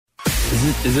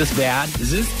Is this bad?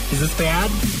 Is this bad?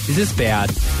 Is this bad?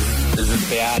 Is this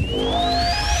bad?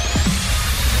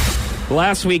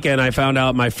 Last weekend, I found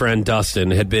out my friend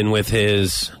Dustin had been with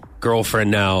his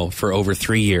girlfriend now for over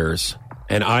 3 years.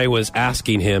 And I was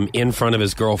asking him in front of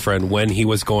his girlfriend when he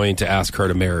was going to ask her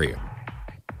to marry him.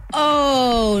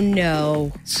 Oh,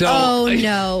 no.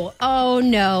 Oh,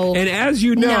 no. And as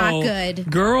you know, not good.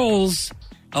 Girls,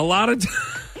 a lot of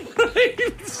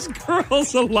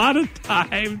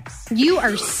times. You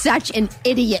are such an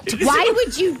idiot. Why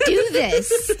would you do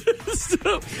this?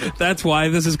 So, that's why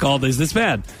this is called Is This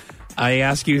Bad? I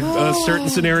ask you a certain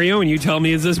scenario, and you tell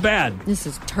me, is this bad? This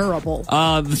is terrible.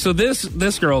 So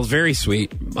this girl is very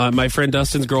sweet. My friend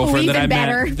Dustin's girlfriend that I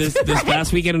met this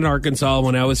past weekend in Arkansas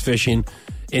when I was fishing,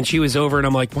 and she was over, and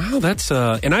I'm like, wow, that's...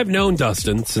 And I've known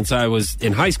Dustin since I was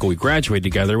in high school. We graduated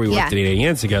together. We worked at 8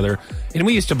 a.m. together, and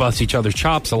we used to bust each other's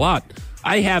chops a lot.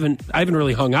 I haven't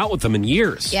really hung out with them in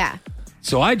years. Yeah.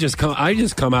 So I just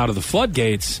come out of the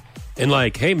floodgates. And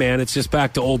like, hey, man, it's just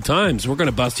back to old times. We're going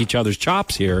to bust each other's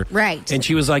chops here. Right. And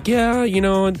she was like, yeah, you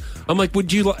know. And I'm like, are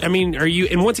you...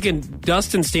 And once again,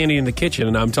 Dustin's standing in the kitchen,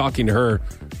 and I'm talking to her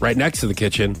right next to the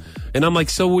kitchen. And I'm like,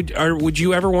 so would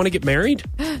you ever want to get married?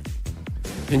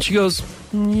 And she goes,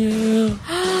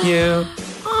 yeah.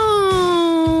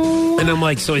 Oh. And I'm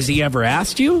like, so has he ever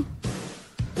asked you?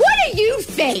 What do you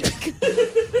think?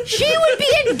 She would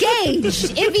be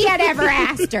engaged if he had ever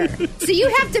asked her. So you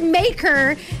have to make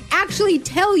her actually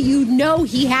tell you, no,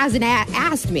 he hasn't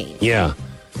asked me. Yeah.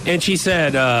 And she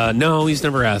said, no, he's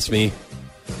never asked me.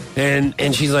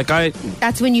 And she's like,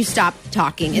 That's when you stop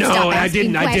talking and stop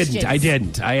asking questions. I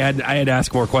didn't. I had to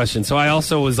ask more questions. So I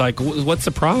also was like, what's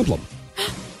the problem?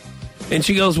 And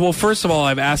she goes, well, first of all,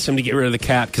 I've asked him to get rid of the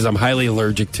cat because I'm highly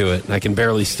allergic to it, and I can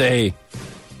barely stay.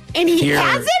 And he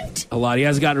hasn't? A lot. He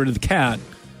hasn't gotten rid of the cat.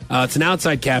 It's an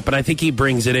outside cat, but I think he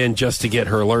brings it in just to get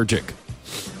her allergic.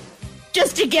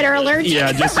 Just to get her allergic?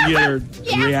 Yeah, just to get her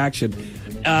reaction.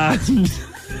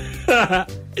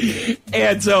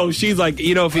 And so she's like,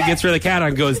 if he gets rid of the cat,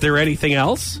 I go, is there anything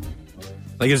else?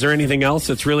 Like, is there anything else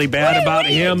that's really bad about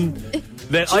him?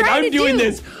 That like I'm doing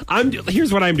this.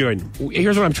 Here's what I'm doing.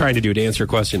 Here's what I'm trying to do to answer your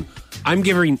question. I'm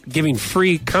giving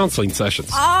free counseling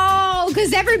sessions. Oh,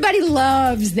 because everybody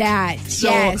loves that. So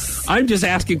yes. I'm just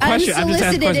asking questions.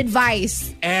 Unsolicited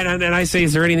advice. And I say,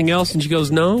 is there anything else? And she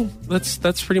goes, no,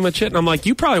 that's pretty much it. And I'm like,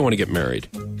 you probably want to get married.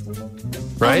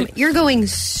 Right? You're going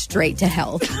straight to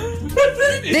hell.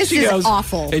 This is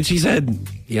awful. And she said,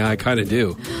 yeah, I kind of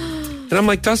do. And I'm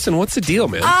like, Dustin, what's the deal,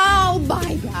 man? Oh,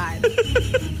 my God.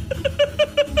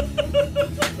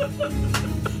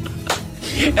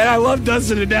 And I love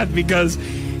Dustin to death because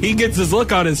he gets this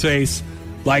look on his face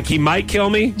like he might kill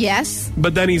me. Yes.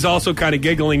 But then he's also kind of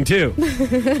giggling, too.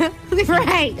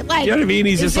 Right. Like, you know what I mean?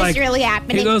 He's just like, really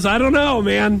happening? He goes, I don't know,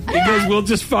 man. He goes, we'll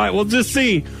just fight. We'll just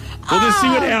see. We'll just see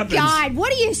what happens. God,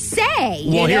 what do you say?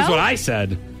 Well, here's what I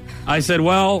said. I said,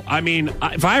 well, I mean,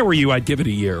 if I were you, I'd give it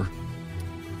a year.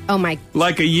 Oh, my.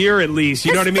 Like a year at least.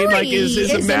 You know what I mean? Like, is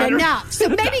it matter? Enough. So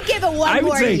maybe give it one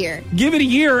more year. Give it a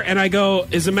year. And I go,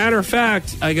 as a matter of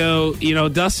fact,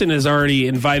 Dustin has already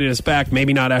invited us back.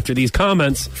 Maybe not after these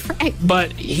comments. Right.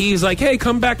 But he's like, hey,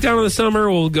 come back down in the summer.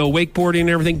 We'll go wakeboarding and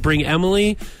everything. Bring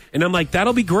Emily. And I'm like,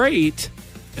 that'll be great.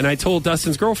 And I told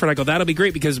Dustin's girlfriend, I go, that'll be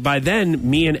great because by then,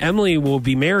 me and Emily will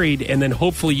be married. And then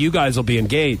hopefully you guys will be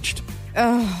engaged.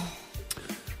 Oh.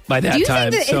 By that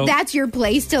time. Do you think that that's your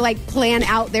place to like plan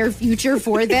out their future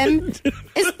for them?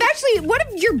 Especially, what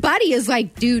if your buddy is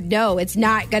like, dude, no, it's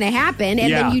not going to happen,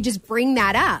 and then you just bring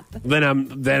that up? Then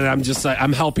I'm just like,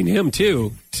 I'm helping him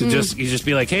too to just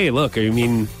be like, hey, look, I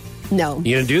mean, no,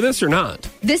 you gonna do this or not?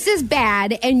 This is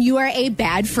bad, and you are a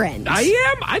bad friend. I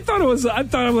am. I thought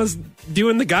I was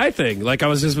doing the guy thing. Like I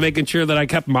was just making sure that I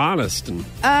kept him honest and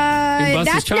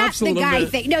that's not the guy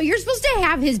thing. No, you're supposed to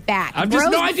have his back. I'm just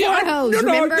No.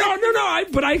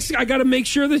 But I got to make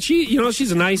sure that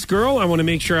she's a nice girl. I want to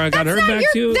make sure I got her back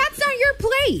too. That's not your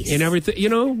place. And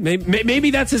everything,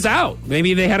 maybe that's his out.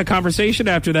 Maybe they had a conversation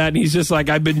after that, and he's just like,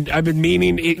 I've been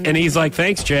meaning, and he's like,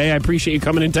 thanks, Jay, I appreciate you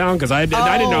coming in town because I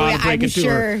didn't know how to break it to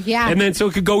her. Yeah. And then so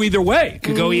it could go either way. It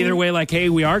could go either way. Like, hey,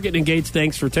 we are getting engaged.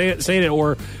 Thanks for saying it.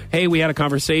 Or hey, we had a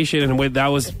conversation, and that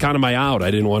was kind of my out.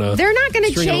 I didn't want to. They're not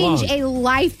going to change a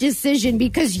life decision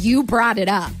because you brought it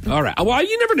up. All right. Well,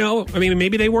 you never know. I mean,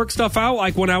 maybe they work stuff out.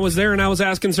 Like when I was there and I was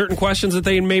asking certain questions that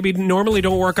they maybe normally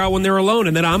don't work out when they're alone,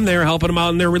 and then I'm there helping them out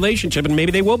in their relationship, and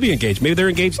maybe they will be engaged. Maybe they're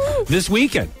engaged this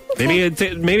weekend. Okay.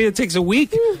 Maybe it takes a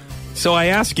week. So I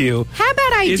ask you, how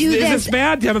about I do this? Is this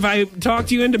bad? Have I talked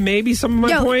you into maybe some of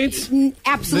my points?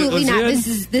 Absolutely not.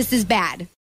 This is bad.